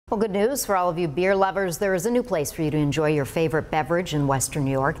Well, good news for all of you beer lovers. There is a new place for you to enjoy your favorite beverage in Western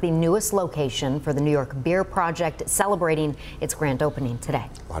New York, the newest location for the New York Beer Project, celebrating its grand opening today.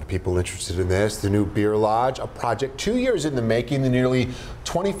 A lot of people interested in this. The new Beer Lodge, a project 2 years in the making. The nearly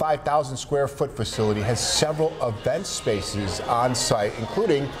 25,000 square foot facility has several event spaces on site,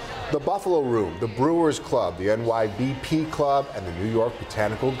 including the Buffalo Room, the Brewers Club, the NYBP Club, and the New York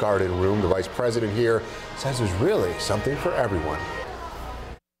Botanical Garden Room. The vice president here says there's really something for everyone.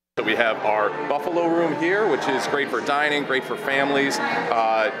 We have our Buffalo Room here, which is great for dining, great for families.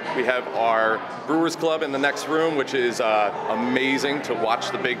 We have our Brewers Club in the next room, which is amazing to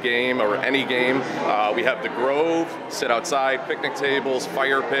watch the big game or any game. We have the Grove, sit outside, picnic tables,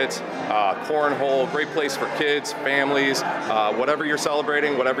 fire pits, cornhole, great place for kids, families, whatever you're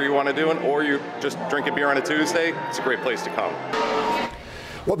celebrating, whatever you want to do, or you just drink a beer on a Tuesday, it's a great place to come.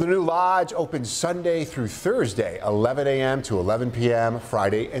 Well, the new lodge opens Sunday through Thursday, 11 a.m. to 11 p.m.,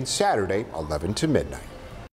 Friday and Saturday, 11 to midnight.